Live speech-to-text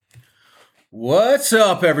What's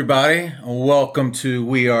up, everybody? Welcome to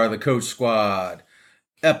We Are the Coach Squad,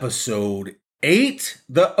 episode 8,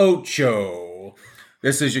 The Ocho.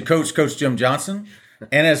 This is your coach, Coach Jim Johnson.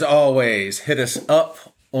 And as always, hit us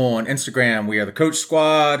up on Instagram, We Are the Coach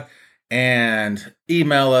Squad, and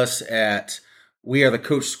email us at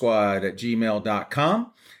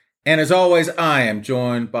wearethecoachsquad@gmail.com. And as always, I am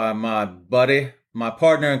joined by my buddy, my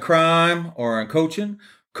partner in crime or in coaching,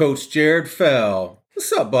 Coach Jared Fell.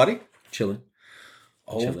 What's up, buddy? Chilling.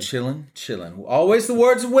 Chilling. Always the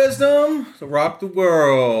words of wisdom to rock the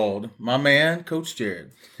world. My man, Coach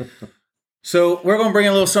Jared. So we're going to bring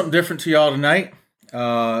a little something different to y'all tonight.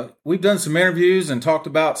 We've done some interviews and talked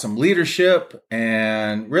about some leadership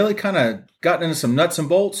and really kind of gotten into some nuts and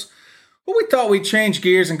bolts. But we thought we'd change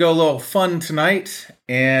gears and go a little fun tonight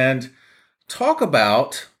and talk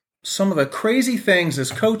about some of the crazy things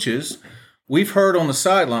as coaches we've heard on the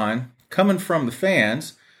sideline coming from the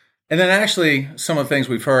fans. And then actually, some of the things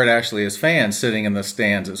we've heard actually as fans, sitting in the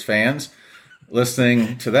stands as fans,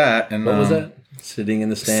 listening to that. And what was that? Sitting in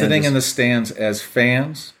the stands? Sitting in the stands as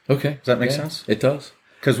fans. Okay. Does that make sense? It does.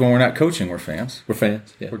 Because when we're not coaching, we're fans. We're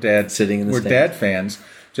fans. Yeah. We're dad. Sitting in the We're stands. dad fans,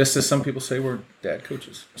 just as some people say we're dad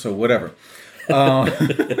coaches. So whatever.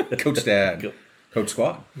 Coach Dad. Coach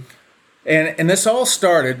Squad. And this all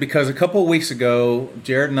started because a couple of weeks ago,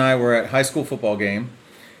 Jared and I were at high school football game.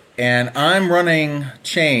 And I'm running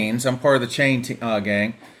chains. I'm part of the chain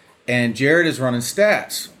gang. And Jared is running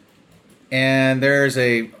stats. And there's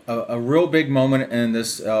a real big moment in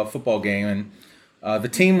this football game. And the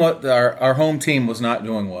team, our home team, was not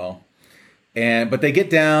doing well. But they get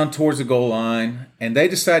down towards the goal line. And they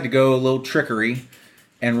decide to go a little trickery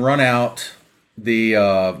and run out the,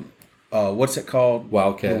 what's it called?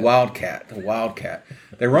 Wildcat. The Wildcat.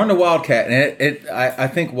 They run the Wildcat, and I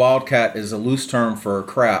think Wildcat is a loose term for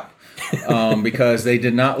crap because they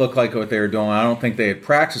did not look like what they were doing. I don't think they had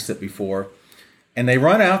practiced it before. And they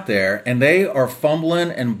run out there, and they are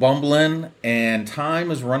fumbling and bumbling, and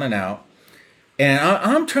time is running out. And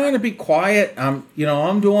I'm trying to be quiet. I'm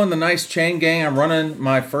doing the nice chain gang. I'm running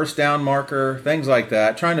my first down marker, things like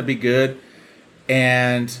that, trying to be good.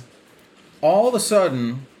 And all of a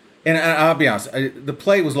sudden, and I'll be honest, the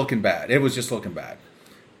play was looking bad. It was just looking bad.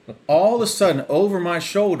 All of a sudden, over my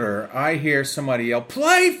shoulder, I hear somebody yell,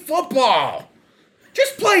 "Play football!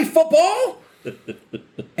 Just play football!"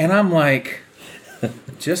 And I'm like,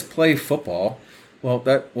 just play football? Well,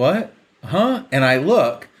 what? Huh? And I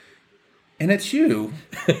look, and it's you,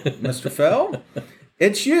 Mr. Fell.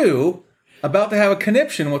 It's you about to have a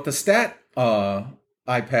conniption with the stat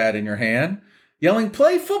iPad in your hand, yelling,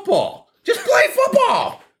 "Play football! Just play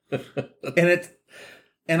football!"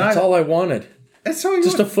 That's all I wanted. That's all you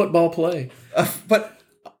just a football play. But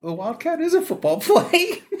the Wildcat is a football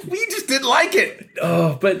play. We just didn't like it.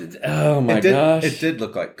 Oh my gosh. It did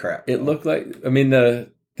look like crap. It looked like, the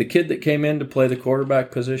kid that came in to play the quarterback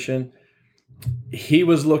position, he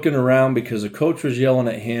was looking around because the coach was yelling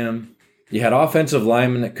at him. You had offensive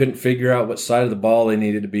linemen that couldn't figure out what side of the ball they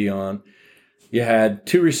needed to be on. You had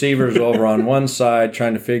two receivers over on one side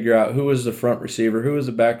trying to figure out who was the front receiver, who was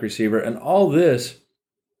the back receiver, and all this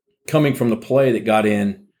coming from the play that got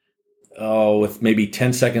in with maybe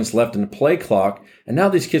 10 seconds left in the play clock, and now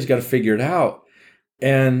these kids got to figure it out.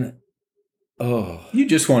 And you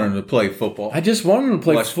just wanted to play football. I just wanted to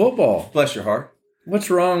play football. Bless your heart.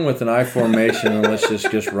 What's wrong with an I formation and let's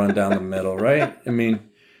just run down the middle, right?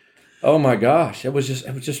 Oh my gosh, it was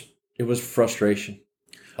frustration.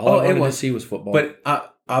 All I wanted to see was football. But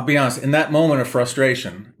I'll be honest, in that moment of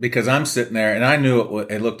frustration, because I'm sitting there and I knew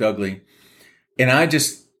it looked ugly, and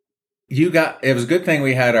it was a good thing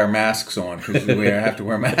we had our masks on because we have to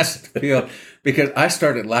wear masks at the field, because I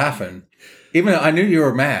started laughing, even though I knew you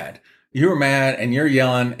were mad. You were mad and you're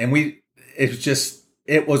yelling, and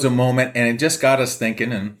it was a moment, and it just got us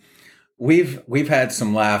thinking. And we've had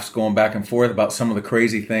some laughs going back and forth about some of the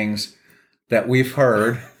crazy things that we've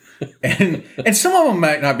heard. And some of them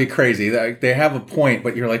might not be crazy. They have a point,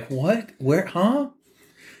 but you're like, what? Where? Huh?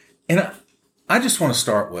 And I just want to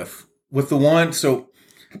start with the one. So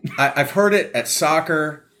I've heard it at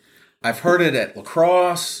soccer. I've heard it at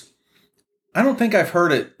lacrosse. I don't think I've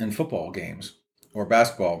heard it in football games or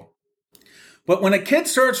basketball. But when a kid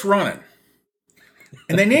starts running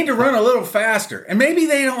and they need to run a little faster, and maybe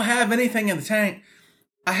they don't have anything in the tank,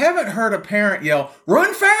 I haven't heard a parent yell,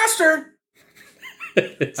 "Run faster!"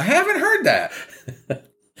 I haven't heard that.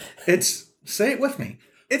 Say it with me.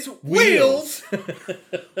 It's wheels.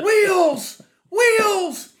 Wheels.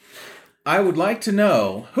 I would like to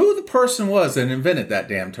know who the person was that invented that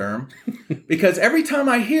damn term, because every time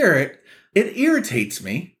I hear it, it irritates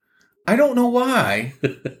me. I don't know why,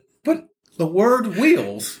 but the word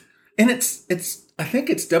wheels, and it's I think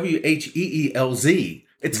it's WHEELZ.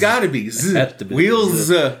 It's got to be Z. Has to be Wheels.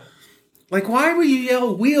 Z. Like, why would you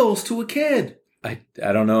yell wheels to a kid? I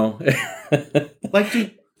don't know.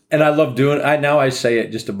 Like, and I love doing it. Now I say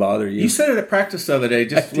it just to bother you. you said it at practice the other day,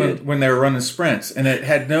 just when they were running sprints, and it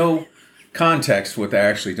had no context what they're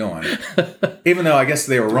actually doing. Even though I guess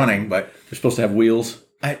they were running, but They're supposed to have wheels,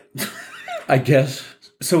 I guess.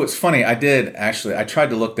 So it's funny. I tried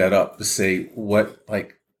to look that up to see what,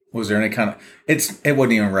 like, was there any kind of, it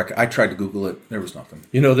wasn't even I tried to Google it. There was nothing.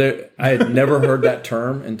 You know, I had never heard that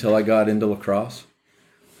term until I got into lacrosse.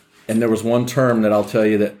 And there was one term that I'll tell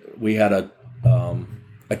you that we had a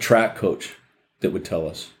track coach that would tell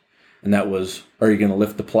us. And that was, are you going to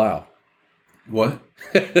lift the plow? What?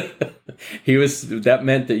 That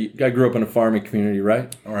meant that I grew up in a farming community,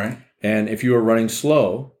 right? All right. And if you were running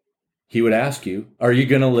slow, he would ask you, are you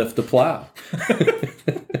going to lift the plow?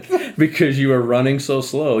 Because you were running so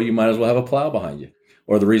slow, you might as well have a plow behind you.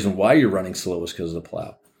 Or the reason why you're running slow is because of the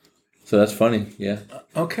plow. So that's funny, yeah.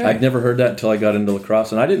 Okay. I'd never heard that until I got into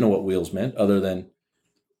lacrosse, and I didn't know what wheels meant other than,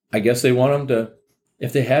 I guess they want them to,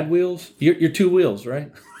 if they had wheels, you're two wheels,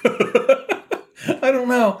 right? I don't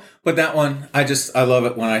know. But that one, I love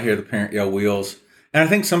it when I hear the parent yell wheels. And I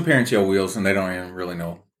think some parents yell wheels and they don't even really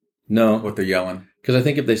know what they're yelling. Because I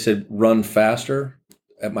think if they said run faster,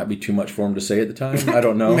 that might be too much for them to say at the time. I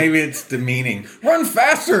don't know. Maybe it's demeaning. Run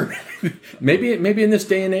faster! Maybe in this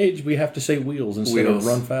day and age, we have to say wheels instead of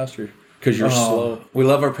run faster. Because you're slow. We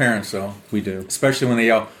love our parents, though. We do. Especially when they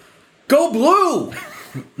yell, go blue!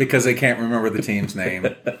 Because they can't remember the team's name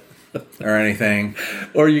or anything.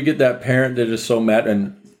 Or you get that parent that is so mad,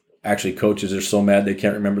 and actually coaches are so mad they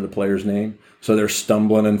can't remember the player's name. So they're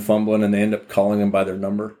stumbling and fumbling, and they end up calling them by their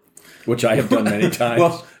number, which I have done many times.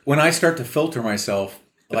 Well, when I start to filter myself,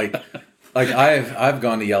 like I've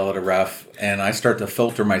gone to yell at a ref, and I start to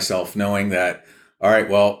filter myself knowing that, all right,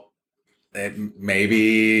 well,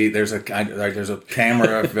 maybe there's a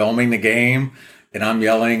camera filming the game, and I'm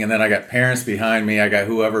yelling, and then I got parents behind me, I got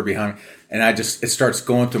whoever behind me, and it starts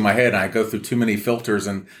going through my head, and I go through too many filters,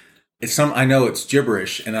 and I know it's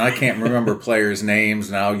gibberish, and I can't remember players' names,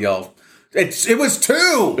 and I'll yell, it was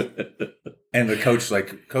 2, and the coach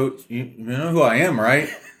like, Coach, you know who I am, right?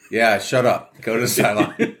 Yeah, shut up, go to the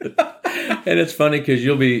sideline. And it's funny because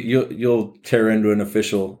you'll tear into an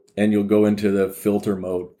official, and you'll go into the filter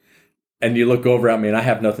mode. And you look over at me, and I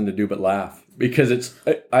have nothing to do but laugh because it's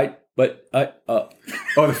Oh,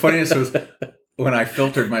 the funniest was when I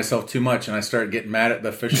filtered myself too much, and I started getting mad at the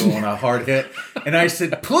official on a hard hit, and I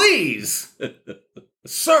said, "Please,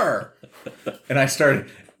 sir,"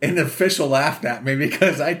 and the official laughed at me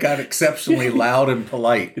because I got exceptionally loud and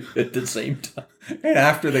polite at the same time. And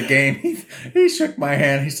after the game, he shook my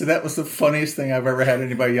hand. He said, "That was the funniest thing I've ever had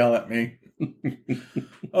anybody yell at me."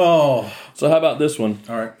 Oh, so how about this one?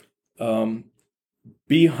 All right.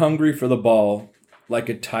 Be hungry for the ball like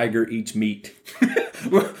a tiger eats meat. We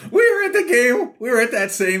were at the game. We were at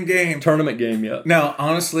that same game. Tournament game, yeah. Now,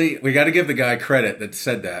 honestly, we got to give the guy credit that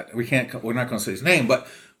said that. We're not going to say his name, but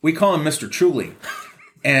we call him Mr. Truly.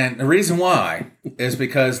 And the reason why is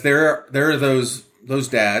because there are those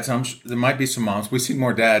dads. There might be some moms. We see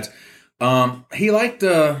more dads. He liked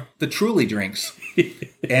the Truly drinks.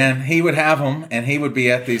 And he would have them, and he would be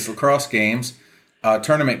at these lacrosse games,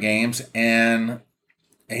 tournament games, and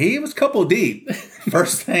he was a couple deep.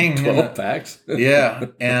 First thing. 12 packs. Yeah.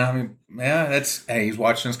 And I mean, he's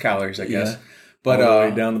watching his calories, I guess. Yeah. But all the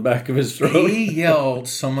way down the back of his throat. He yelled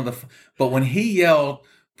but when he yelled,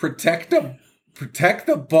 protect the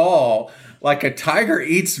ball like a tiger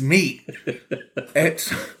eats meat. And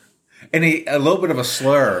a little bit of a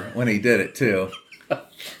slur when he did it too.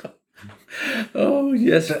 Oh,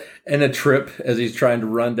 yes. And a trip as he's trying to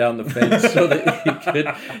run down the fence so that he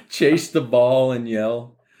could chase the ball and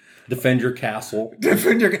yell, defend your castle.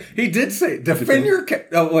 He did say, defend your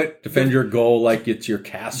goal like it's your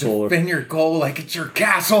castle. Defend your goal like it's your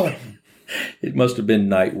castle. It must have been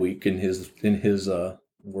night week in his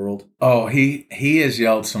world. Oh, he has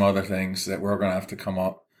yelled some other things that we're going to have to come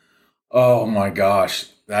up. Oh, my gosh.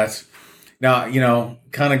 Now,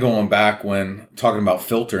 kind of going back when talking about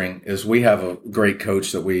filtering is we have a great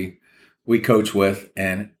coach that we coach with,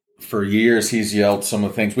 and for years he's yelled some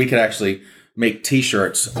of the things. We could actually make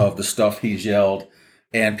T-shirts of the stuff he's yelled,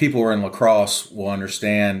 and people who are in lacrosse will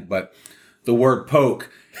understand, but the word poke,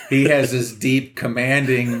 he has this deep,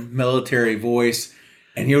 commanding military voice,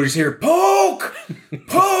 and you'll just hear, poke,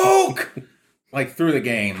 poke, like through the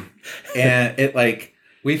game. And it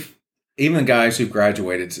even the guys who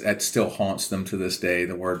graduated, that still haunts them to this day,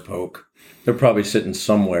 the word poke. They're probably sitting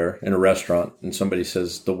somewhere in a restaurant and somebody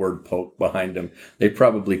says the word poke behind them. They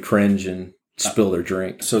probably cringe and spill their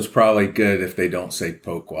drink. So it's probably good if they don't say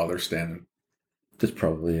poke while they're standing. That's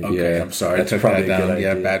probably, okay, yeah. I'm sorry. That's I took probably that down. a good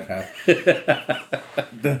Yeah, idea. bad path.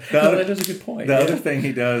 That is a good point. The other thing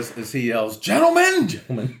he does is he yells, "Gentlemen!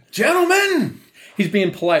 Gentlemen!" He's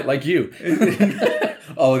being polite like you.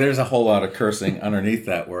 Oh, there's a whole lot of cursing underneath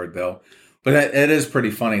that word, though. But it is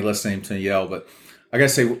pretty funny listening to him yell. But I got to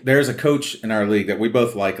say, there's a coach in our league that we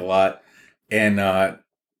both like a lot. And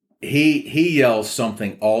he yells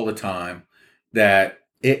something all the time that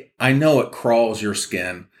I know it crawls your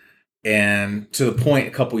skin. And to the point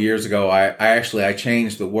a couple years ago, I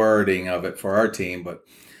changed the wording of it for our team. But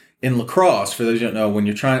in lacrosse, for those who don't know, when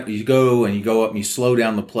you go up and you slow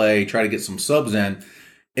down the play, try to get some subs in,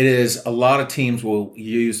 it is a lot of teams will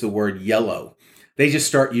use the word yellow. They just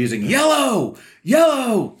start using yellow,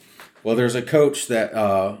 yellow. Well, there's a coach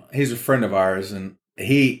that he's a friend of ours, and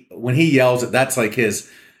when he yells it, that's like his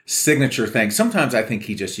signature thing. Sometimes I think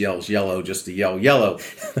he just yells yellow just to yell yellow.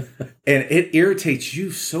 And it irritates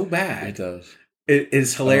you so bad. It does. It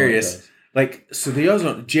is hilarious. Oh, it does. Like, so the other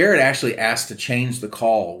one, Jared actually asked to change the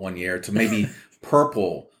call one year to maybe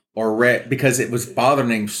purple or red because it was bothering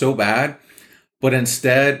him so bad. But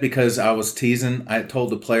instead, because I was teasing, I told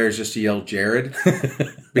the players just to yell Jared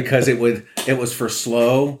because it was for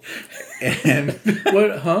slow. And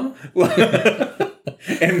What? Huh?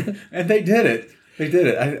 and they did it. They did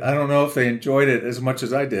it. I don't know if they enjoyed it as much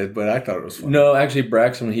as I did, but I thought it was fun. No, actually,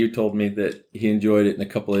 Braxton, he told me that he enjoyed it, and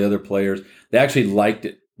a couple of the other players, they actually liked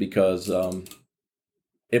it because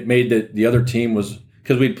it made the other team was,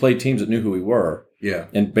 because we'd played teams that knew who we were. Yeah.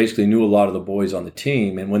 And basically knew a lot of the boys on the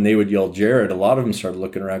team. And when they would yell Jared, a lot of them started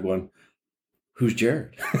looking around going, who's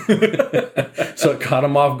Jared? So it caught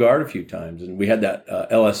him off guard a few times. And we had that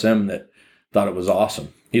LSM that thought it was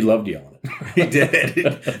awesome. He loved yelling it. He did.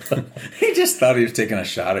 He just thought he was taking a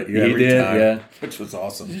shot at you every time. Yeah. Which was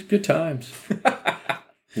awesome. Just good times.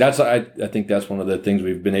 I think that's one of the things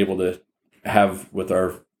we've been able to have with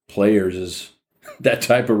our players is that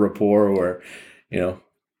type of rapport where,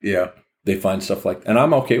 Yeah. they find stuff like that. And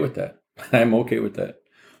I'm okay with that. I'm okay with that.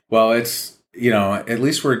 Well, it's, at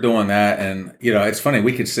least we're doing that. And, it's funny.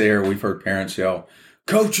 We could say here, we've heard parents yell,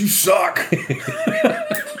 "Coach, you suck."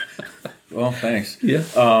 Well, thanks. Yeah.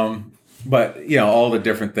 But, all the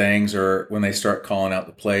different things, or when they start calling out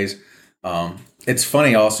the plays. It's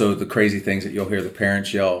funny also the crazy things that you'll hear the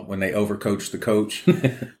parents yell when they overcoach the coach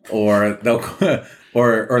or they'll,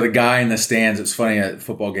 or the guy in the stands. It's funny at a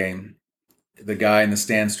football game. The guy in the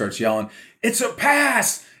stand starts yelling, "It's a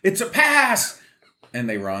pass! It's a pass!" And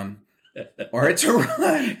they run. Or it's a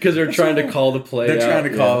run. Because they're trying to call the play. They're trying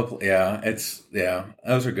to call the play. Yeah,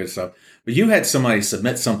 those are good stuff. But you had somebody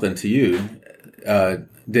submit something to you,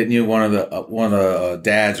 didn't you? One of the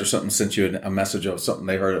dads or something sent you a message of something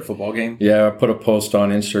they heard at a football game? Yeah, I put a post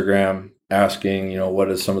on Instagram asking, what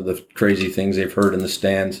are some of the crazy things they've heard in the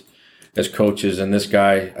stands as coaches. And this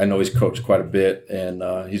guy, I know he's coached quite a bit,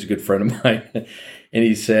 and he's a good friend of mine. And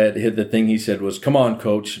he said, the thing he said was, "Come on,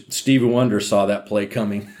 coach. Stevie Wonder saw that play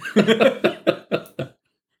coming."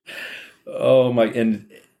 Oh, my. And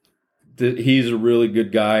he's a really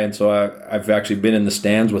good guy. And so I've actually been in the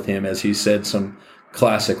stands with him as he said some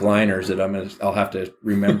classic liners that I'll have to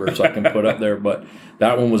remember so I can put up there. But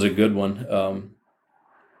that one was a good one.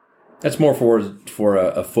 That's more for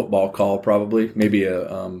a football call, probably. Maybe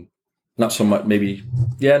not so much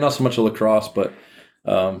a lacrosse, but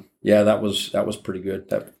that was pretty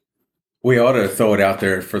good. We ought to throw it out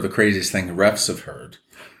there for the craziest thing the refs have heard.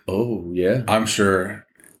 Oh, yeah. I'm sure.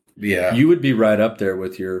 Yeah. You would be right up there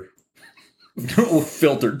with your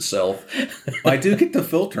filtered self. I do get the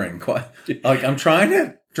filtering quite. Like, I'm trying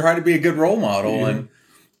to be a good role model, and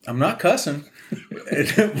I'm not cussing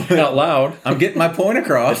out loud. I'm getting my point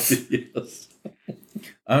across. Yes.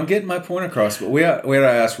 I'm getting my point across, but we ought to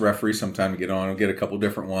ask referees sometime to get on. We'll get a couple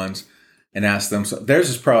different ones and ask them. So theirs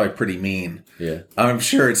is probably pretty mean. Yeah. I'm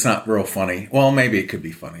sure it's not real funny. Well, maybe it could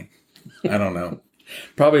be funny. I don't know.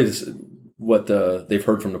 Probably what they've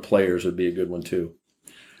heard from the players would be a good one too.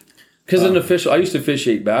 Because I used to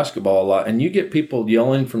officiate basketball a lot, and you get people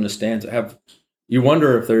yelling from the stands that you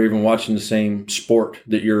wonder if they're even watching the same sport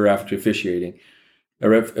that you're after officiating. I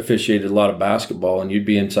officiated a lot of basketball, and you'd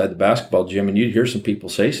be inside the basketball gym, and you'd hear some people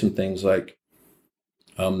say some things like,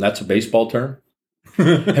 "That's a baseball term."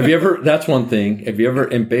 That's one thing. Have you ever,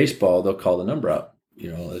 in baseball, they'll call the number out,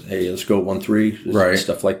 "Hey, let's go 1-3," right.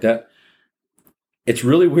 Stuff like that. It's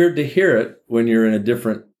really weird to hear it when you're in a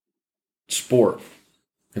different sport.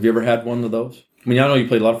 Have you ever had one of those? I mean, I know you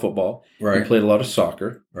played a lot of football. Right. You played a lot of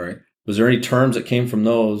soccer. Right. Was there any terms that came from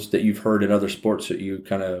those that you've heard in other sports that you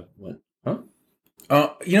kind of went, huh?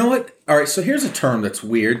 You know what? All right. So here's a term that's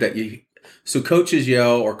weird that so coaches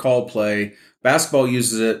yell or call play. Basketball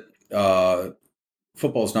uses it.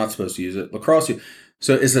 Football's not supposed to use it. Lacrosse.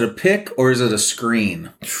 So is it a pick or is it a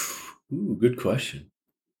screen? Ooh, good question.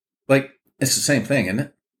 Like it's the same thing, isn't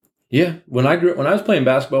it? Yeah. When I was playing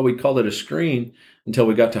basketball, we called it a screen until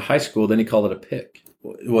we got to high school. Then he called it a pick.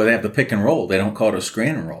 Well, they have the pick and roll. They don't call it a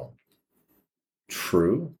screen and roll.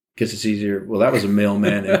 True. Guess it's easier. Well, that was a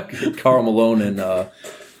mailman and Carl Malone and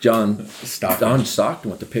John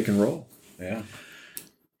Stockton with the pick and roll. Yeah.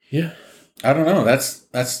 Yeah. I don't know. That's.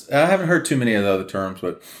 I haven't heard too many of the other terms,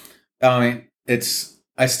 but I mean,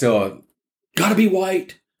 I still got to be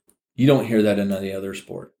white. You don't hear that in any other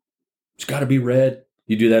sport. It's got to be red.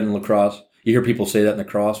 You do that in lacrosse. You hear people say that in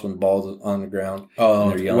lacrosse when the ball's on the ground. Oh,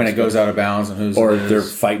 when it goes out of bounds and they're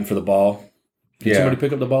fighting for the ball. Can somebody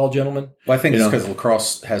pick up the ball, gentlemen? Well, I think it's because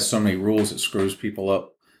lacrosse has so many rules it screws people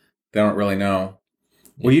up. They don't really know.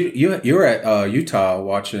 Well, you were at Utah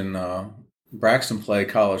watching Braxton play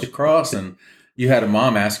college lacrosse, and you had a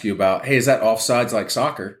mom ask you about, hey, is that offsides like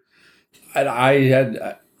soccer?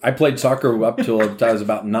 I played soccer up till I was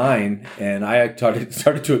about 9, and I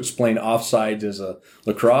started to explain offsides as a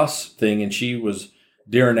lacrosse thing, and she was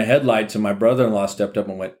deer in the headlights, and my brother-in-law stepped up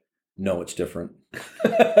and went, no, it's different.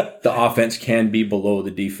 The offense can be below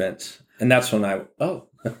the defense. And that's when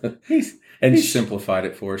he simplified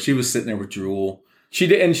it for her. She was sitting there with drool. She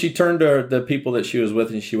did, and she turned to the people that she was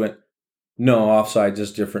with, and she went, no, offsides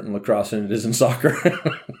is different in lacrosse than it is in soccer.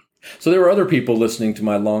 So there were other people listening to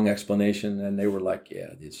my long explanation, and they were like,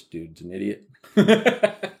 yeah, this dude's an idiot.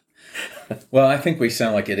 Well, I think we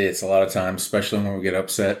sound like idiots a lot of times, especially when we get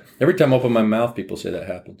upset. Every time I open my mouth, people say that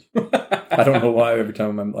happens. I don't know why every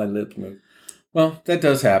time my lips move. Well, that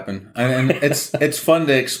does happen. And it's fun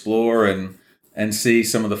to explore and see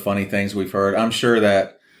some of the funny things we've heard. I'm sure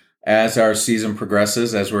that as our season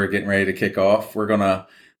progresses, as we're getting ready to kick off,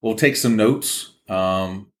 we'll take some notes.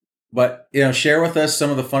 But, share with us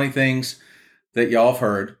some of the funny things that y'all have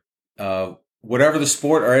heard. Whatever the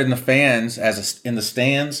sport or in the fans, in the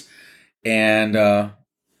stands. And,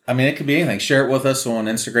 it could be anything. Share it with us on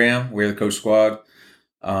Instagram, We're the Coach Squad.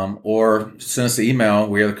 Or send us the email,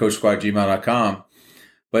 wearethecoachsquad@gmail.com.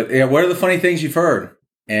 But what are the funny things you've heard?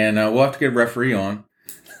 And we'll have to get a referee on.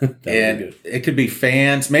 And it could be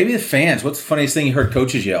fans. Maybe the fans. What's the funniest thing you heard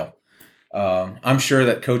coaches yell? I'm sure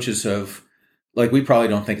that coaches have, we probably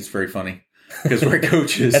don't think it's very funny because we're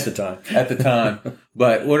coaches. At the time.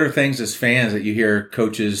 But what are things as fans that you hear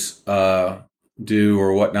coaches do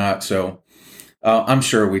or whatnot? So I'm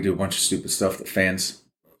sure we do a bunch of stupid stuff that fans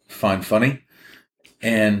find funny.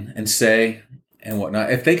 And say and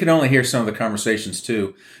whatnot. If they could only hear some of the conversations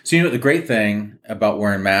too. So the great thing about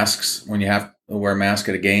wearing masks when you have to wear a mask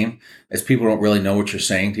at a game is people don't really know what you're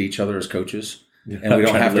saying to each other as coaches. And we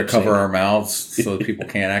don't have to cover our mouths so that people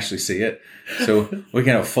can't actually see it. So we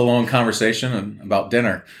can have a full-on conversation about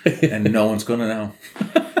dinner and no one's going to know.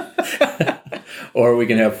 Or we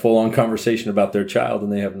can have full-on conversation about their child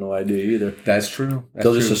and they have no idea either. That's true.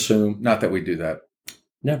 They'll just assume. Not that we do that.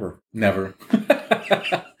 Never.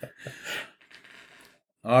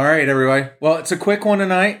 All right, everybody. Well, it's a quick one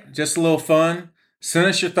tonight. Just a little fun. Send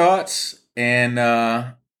us your thoughts. And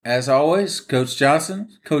as always, Coach Johnson,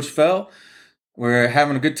 Coach Fell, we're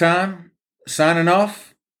having a good time. Signing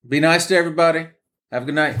off. Be nice to everybody. Have a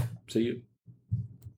good night. See you.